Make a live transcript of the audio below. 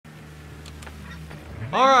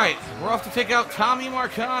Alright, we're off to take out Tommy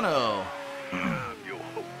Marcano. And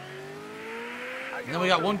then we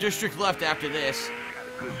got one district left after this. Got a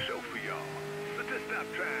good show for y'all. So just stop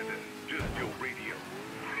trying to adjust your radio.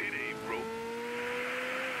 It ain't broke.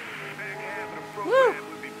 Back half of the program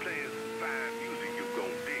will be playing some fine music you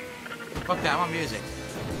gon' dig. Fuck that, I want music.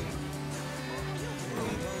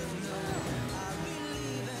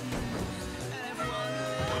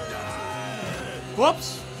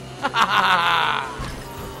 Whoops!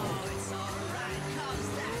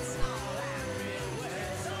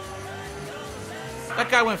 That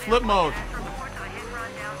guy went flip mode.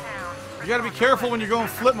 You gotta be careful when you're going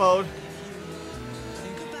flip mode.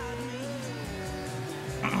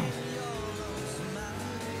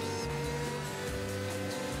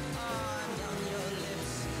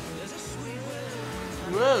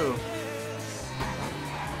 Whoa.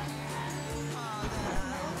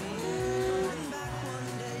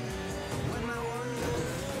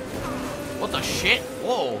 What the shit?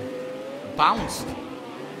 Whoa. Bounced.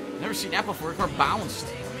 Never seen that before. Car bounced.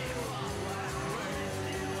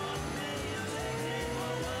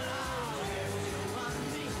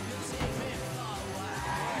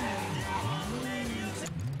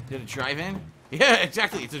 Did it drive in? Yeah,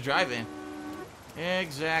 exactly. It's a drive-in.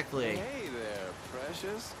 Exactly. Hey there,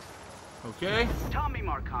 precious. Okay. Tommy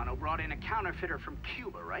Marcano brought in a counterfeiter from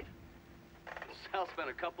Cuba, right? Sal spent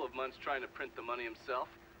a couple of months trying to print the money himself,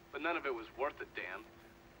 but none of it was worth a damn.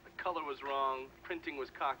 The color was wrong, printing was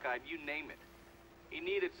cockeyed, you name it. He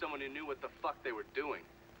needed someone who knew what the fuck they were doing.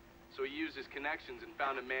 So he used his connections and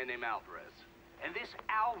found a man named Alvarez. And this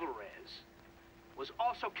Alvarez was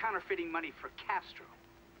also counterfeiting money for Castro.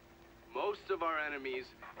 Most of our enemies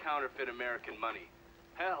counterfeit American money.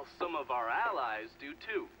 Hell, some of our allies do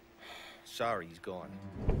too. Sorry, he's gone.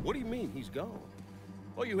 What do you mean he's gone?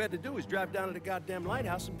 All you had to do was drive down to the goddamn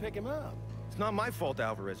lighthouse and pick him up. It's not my fault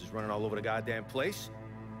Alvarez is running all over the goddamn place.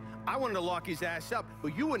 I wanted to lock his ass up,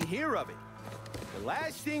 but you wouldn't hear of it. The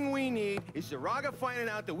last thing we need is Zaraga finding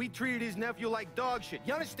out that we treated his nephew like dog shit.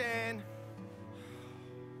 You understand?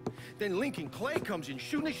 Then Lincoln Clay comes in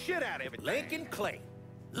shooting the shit out of everything. Lincoln Clay.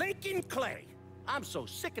 Lincoln Clay. I'm so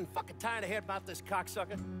sick and fucking tired of hearing about this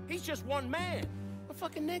cocksucker. He's just one man. A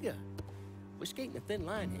fucking nigga. We're skating a thin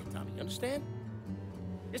line here, Tommy. You understand?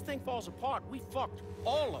 This thing falls apart. We fucked.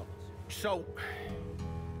 All of us. So,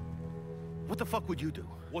 what the fuck would you do?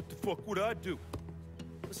 What the fuck would I do?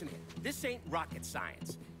 Listen here. This ain't rocket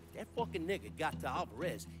science. If that fucking nigga got to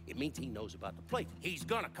Alvarez, it means he knows about the plate. He's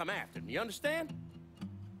gonna come after him. You understand?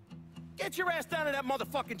 Get your ass down to that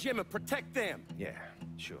motherfucking gym and protect them. Yeah,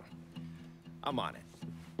 sure. I'm on it.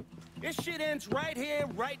 This shit ends right here,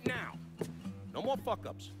 right now. No more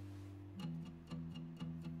fuck-ups.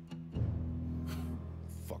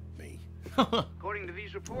 Fuck me. According to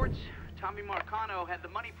these reports, Tommy Marcano had the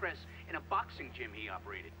money press in a boxing gym he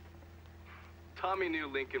operated. Tommy knew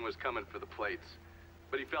Lincoln was coming for the plates,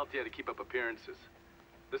 but he felt he had to keep up appearances.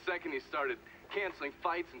 The second he started canceling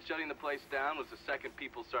fights and shutting the place down was the second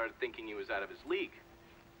people started thinking he was out of his league.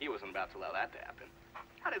 He wasn't about to allow that to happen.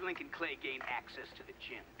 How did Lincoln Clay gain access to the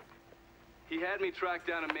gym? He had me track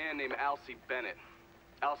down a man named Alcy Bennett.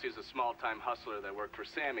 Alcy was a small-time hustler that worked for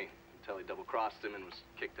Sammy until he double-crossed him and was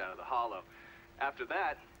kicked out of the Hollow. After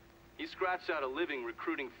that, he scratched out a living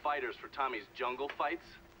recruiting fighters for Tommy's jungle fights.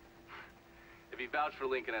 If he vouched for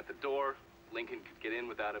Lincoln at the door, Lincoln could get in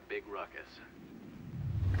without a big ruckus.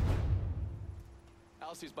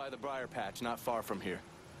 Alcy's by the Briar Patch, not far from here.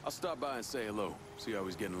 I'll stop by and say hello, see how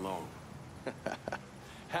he's getting along.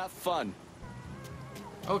 Have fun.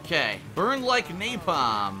 Okay, burn like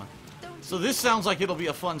napalm. So this sounds like it'll be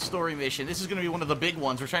a fun story mission. This is going to be one of the big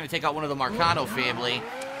ones. We're trying to take out one of the Marcano family.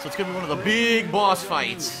 So it's going to be one of the big boss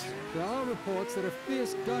fights. There are reports that a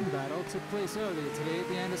fierce gun battle took place earlier today at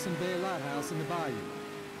the Anderson Bay Lighthouse in the bayou.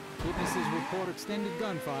 Witnesses report extended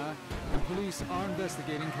gunfire, and police are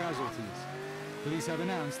investigating casualties. Police have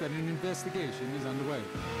announced that an investigation is underway.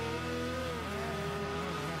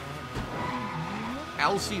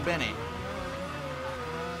 Alcy Bennett.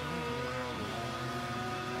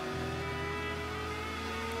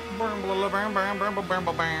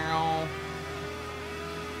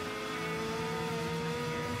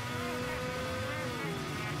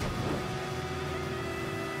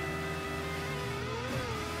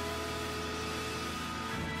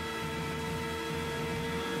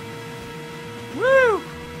 Woo!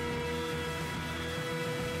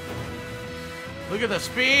 Look at the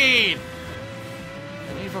speed!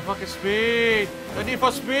 The need for fucking speed! The need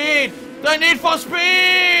for speed! The need for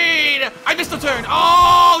speed! I missed the turn!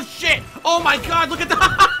 Oh shit! Oh my god, look at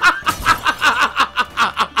that!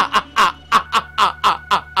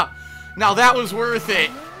 Now that was worth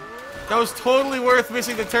it. That was totally worth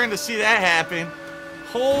missing the turn to see that happen.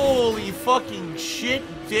 Holy fucking shit,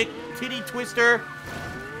 dick, titty twister,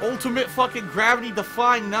 ultimate fucking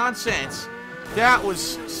gravity-defying nonsense. That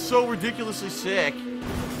was so ridiculously sick.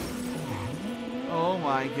 Oh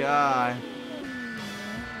my god.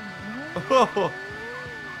 Oh,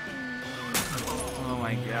 oh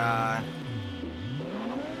my god.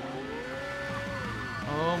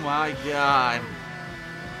 Oh my god.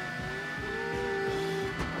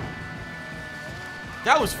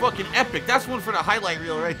 That was fucking epic. That's one for the highlight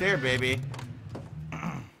reel right there, baby. Look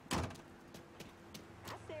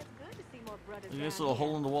at this little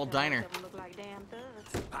hole-in-the-wall diner.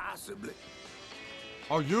 Possibly.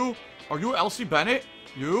 Are you Elsie Bennett?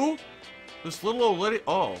 You? This little old lady?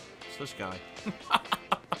 Oh, it's this guy.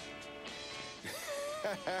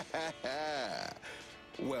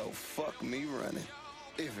 Well, fuck me running.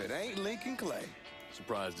 If it ain't Lincoln Clay.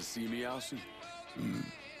 Surprised to see me, Alcy?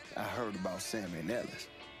 I heard about Sammy and Ellis.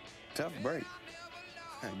 Tough break.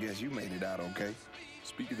 I guess you made it out okay.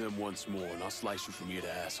 Speak of them once more, and I'll slice you from ear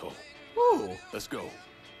to asshole. Woo. Let's go.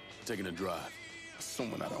 Taking a drive.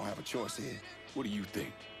 Assuming I don't have a choice here. What do you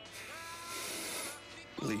think?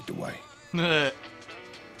 Lead the way.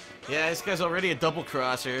 Yeah, this guy's already a double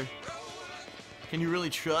crosser. Can you really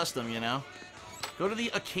trust him, you know? Go to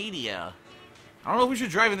the Acadia. I don't know if we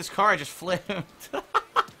should drive in this car I just flipped.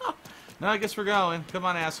 No, I guess we're going. Come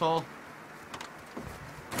on, asshole.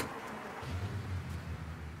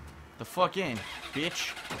 The fuck in,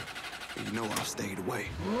 bitch. You know I stayed away.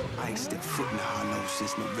 I ain't stepped foot in the hollow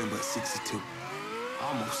since November of '62.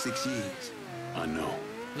 Almost 6 years. I know.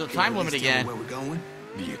 There's a time limit again. Where we're going?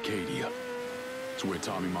 The Acadia. It's where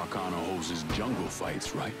Tommy Marcano holds his jungle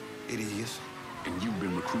fights, right? It is. And you've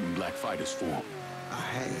been recruiting black fighters for him. I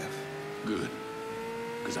have. Good.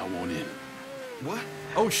 Because I want in. What?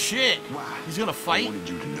 Oh shit! Why? He's gonna I fight? wanted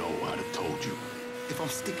you to know I'd have told you. If I'm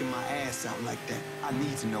sticking my ass out like that, I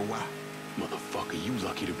need to know why. Motherfucker, you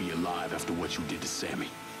lucky to be alive after what you did to Sammy.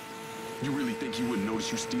 You really think he wouldn't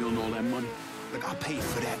notice you stealing all that money? Look, I paid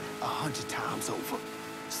for that 100 times over.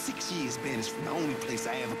 6 years banished from the only place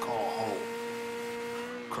I ever call home.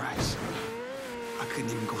 Christ. I couldn't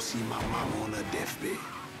even go see my mama on her deathbed.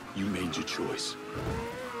 You made your choice.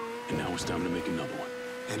 And now it's time to make another one.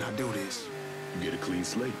 And I do this. You get a clean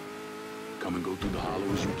slate. Come and go through the hollow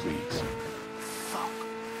as you please. Fuck.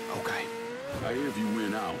 Okay. I hear if you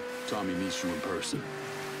win out, Tommy meets you in person.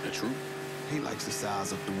 That true? He likes to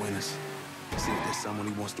size up the winners. See if there's someone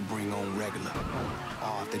he wants to bring on regular.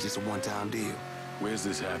 Or if they're just a one-time deal. Where's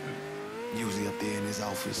this happen? Usually up there in his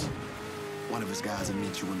office. One of his guys will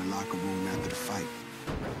meet you in the locker room after the fight.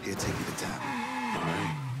 He'll take you to town. All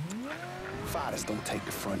right. Fighters don't take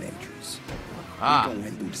the front entrance. Ah. We go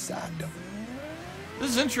in through the side door. This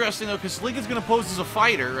is interesting, though, because Lincoln's going to pose as a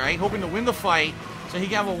fighter, right? Hoping to win the fight so he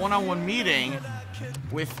can have a one-on-one meeting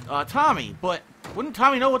with Tommy. But wouldn't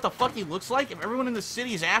Tommy know what the fuck he looks like? If everyone in the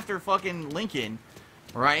city is after fucking Lincoln,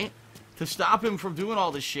 right? To stop him from doing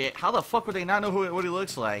all this shit, how the fuck would they not know what he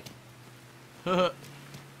looks like?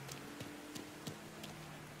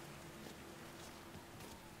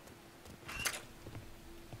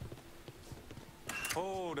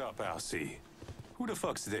 Hold up, Alcy. Who the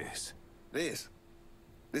fuck's this? This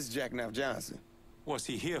is Jackknife Johnson. What's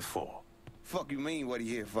he here for? Fuck you mean what he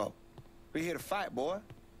here for? We here to fight, boy.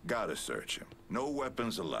 Gotta search him. No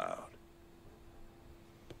weapons allowed.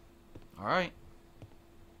 All right.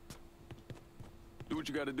 Do what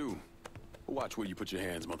you gotta do. Watch where you put your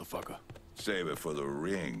hands, motherfucker. Save it for the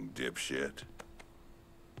ring, dipshit.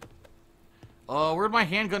 Where'd my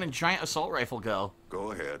handgun and giant assault rifle go?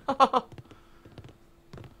 Go ahead.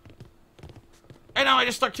 And now I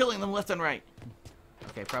just start killing them left and right.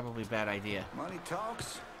 Okay, probably bad idea. Money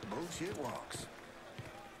talks, bullshit walks.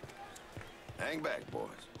 Hang back, boys.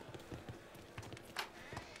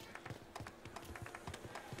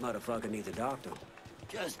 Motherfucker needs a doctor.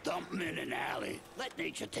 Just dump him in an alley. Let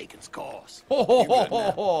nature take its course. Ho, ho, You ho, good ho,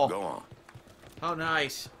 now. ho. Go on. How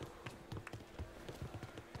nice.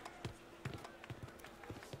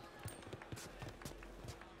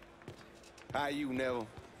 How you, Neville?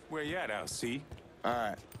 Where you at, Alcy? All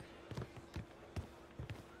right.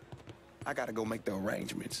 I gotta go make the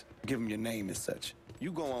arrangements. Give him your name and such.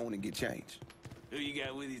 You go on and get changed. Who you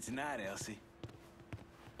got with you tonight, Elsie?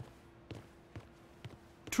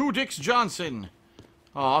 Two Dicks Johnson.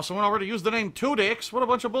 Oh, someone already used the name Two Dicks? What a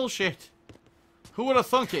bunch of bullshit. Who would have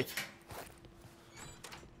thunk it?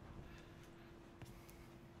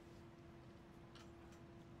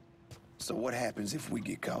 So what happens if we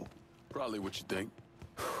get caught? Probably what you think.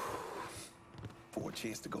 For a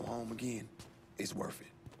chance to go home again, it's worth it.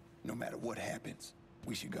 No matter what happens,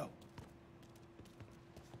 we should go.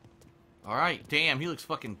 Alright, damn, he looks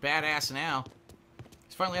fucking badass now.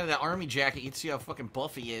 He's finally out of that army jacket. You'd see how fucking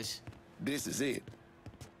buff he is. This is it.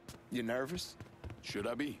 You nervous? Should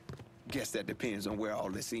I be? Guess that depends on where all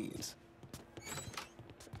this ends.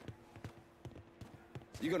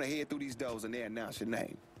 You're gonna head through these doors and they announce your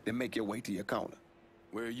name. Then make your way to your corner.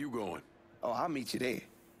 Where are you going? Oh, I'll meet you there.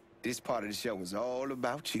 This part of the show is all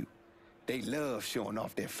about you. They love showing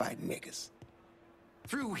off their fighting niggas.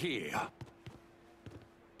 Through here.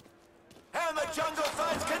 And the jungle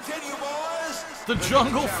fights continue, boys! The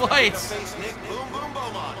jungle fights! Nick Boom Boom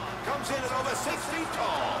Beaumont comes in at over 6 feet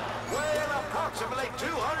tall, weighing approximately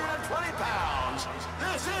 220 pounds.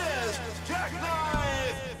 This is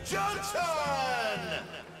Jackknife Johnson!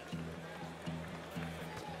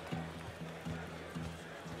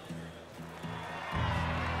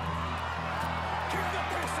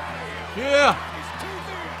 Yeah!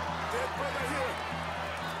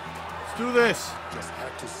 Let's do this. Just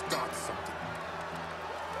had to start something.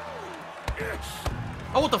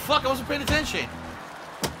 Oh, what the fuck? I wasn't paying attention.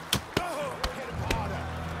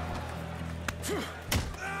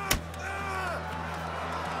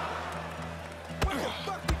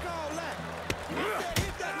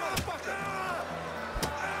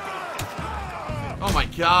 Oh my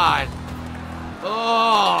god.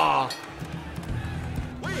 Oh.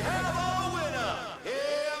 We have our winner in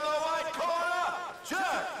the white corner,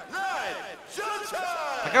 Jackknife Johnson!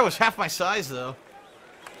 That guy was half my size, though.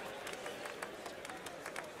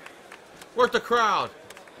 Work the crowd.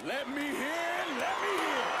 Let me hear, let me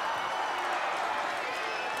hear.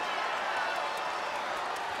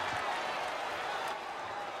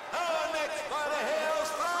 Our next fighter hails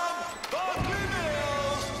from Buckley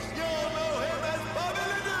Mills. You'll know him as Bobby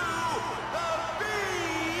Ledoux, the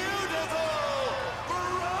beautiful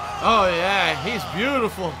Bronx. Oh, yeah. He's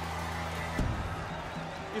beautiful.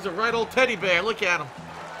 He's a right old teddy bear. Look at him.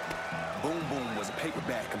 Boom Boom was a paper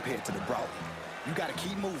bag compared to the Brawler. You gotta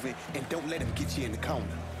keep moving and don't let him get you in the corner.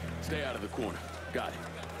 Stay out of the corner. Got it.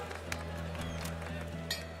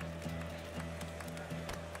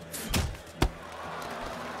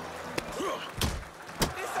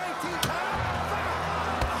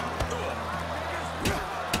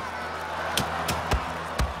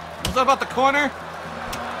 Was that about the corner?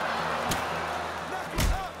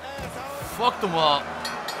 Fucked him up.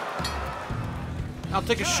 I'll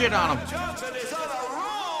take a shit on him. Johnson is on a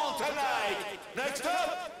roll tonight. Next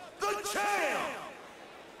up, the champ.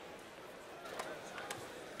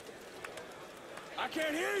 I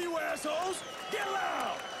can't hear you, assholes. Get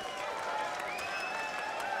loud.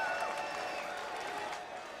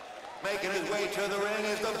 Making his way to the ring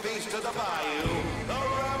is the beast of the bayou, the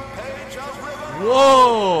rampage of River.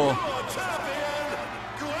 Whoa! Your champion,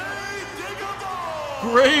 Gravedigger Boy.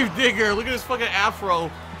 Gravedigger, look at his fucking afro.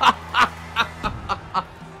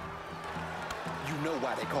 You know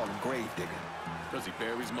why they call him Gravedigger. Does he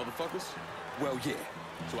buries motherfuckers? Well, yeah.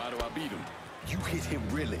 So how do I beat him? You hit him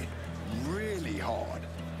really, really hard.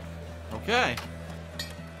 Okay.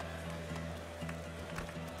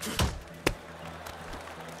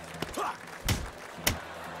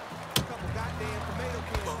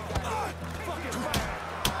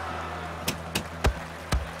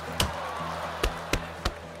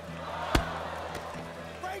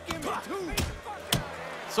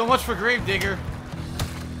 So much for Gravedigger.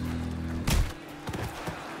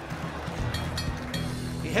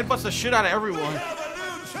 He headbutts the shit out of everyone. We have a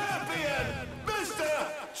new champion, Mr.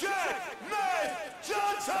 Jackknife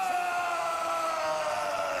Johnson!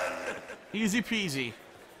 Easy peasy.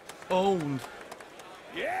 Owned.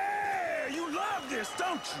 Yeah, you love this,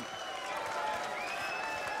 don't you?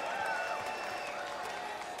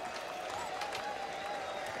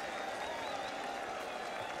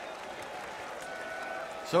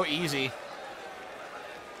 So easy.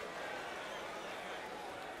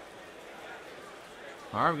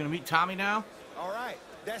 All right, we're gonna meet Tommy now. All right,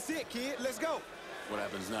 that's it, kid. Let's go. What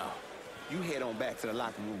happens now? You head on back to the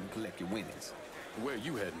locker room and collect your winnings. Where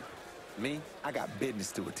you heading? Me, I got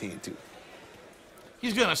business to attend to.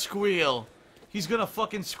 He's gonna squeal. He's gonna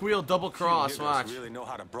fucking squeal double cross. You Watch. niggas really know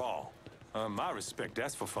how to brawl. My respect,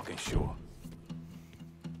 that's for fucking sure.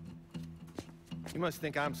 You must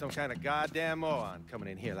think I'm some kind of goddamn moron coming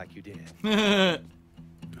in here like you did.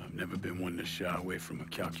 I've never been one to shy away from a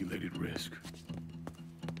calculated risk.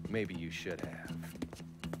 Maybe you should have.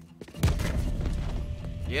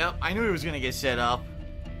 Yep, I knew he was gonna get set up.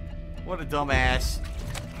 What a dumbass.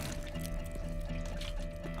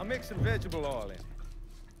 I'll mix some vegetable oil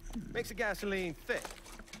in. Makes the gasoline thick,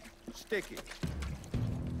 sticky.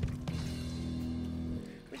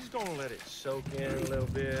 We just Just gonna let it soak in a little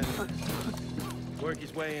bit. Work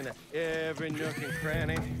his way into every nook and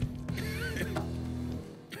cranny.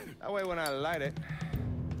 That way when I light it,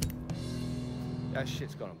 that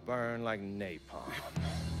shit's gonna burn like napalm.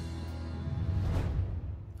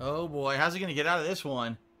 Oh boy, how's he gonna get out of this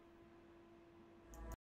one?